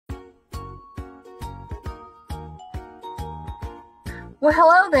Well,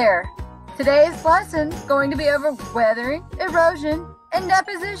 hello there. Today's lesson is going to be over weathering, erosion, and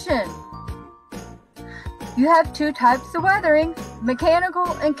deposition. You have two types of weathering, mechanical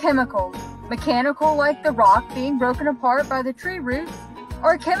and chemical. Mechanical like the rock being broken apart by the tree roots,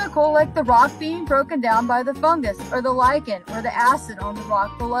 or chemical like the rock being broken down by the fungus or the lichen or the acid on the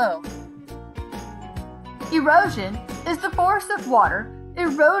rock below. Erosion is the force of water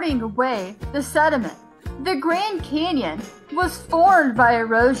eroding away the sediment. The Grand Canyon was formed by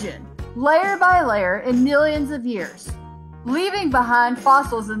erosion, layer by layer in millions of years, leaving behind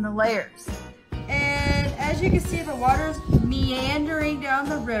fossils in the layers. And as you can see, the water's meandering down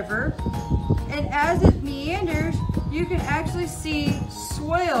the river. And as it meanders, you can actually see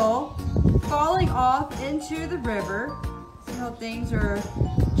soil falling off into the river. See how things are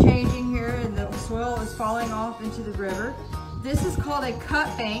changing here and the soil is falling off into the river. This is called a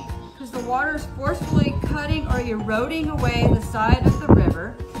cut bank because the water is forcefully cutting or eroding away the side of the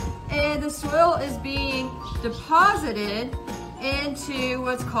river. And the soil is being deposited into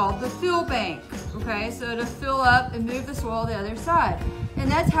what's called the fill bank. Okay, so to fill up and move the soil to the other side.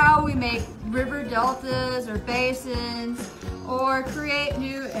 And that's how we make river deltas or basins or create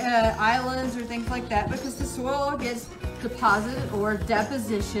new islands or things like that, because the soil gets deposited or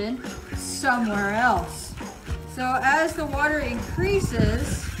deposition somewhere else. So as the water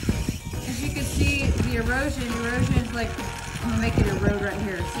increases, as you can see, the erosion is like, I'm gonna make it a road right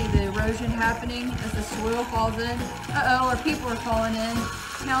here. See the erosion happening as the soil falls in? Uh-oh, or people are falling in,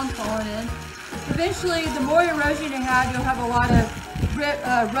 towns falling in. Eventually, the more erosion you have, you'll have a lot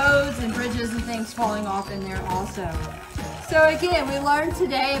of roads and bridges and things falling off in there also. So again, we learned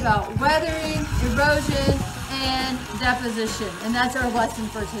today about weathering, erosion, and deposition, and that's our lesson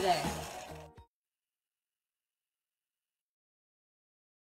for today.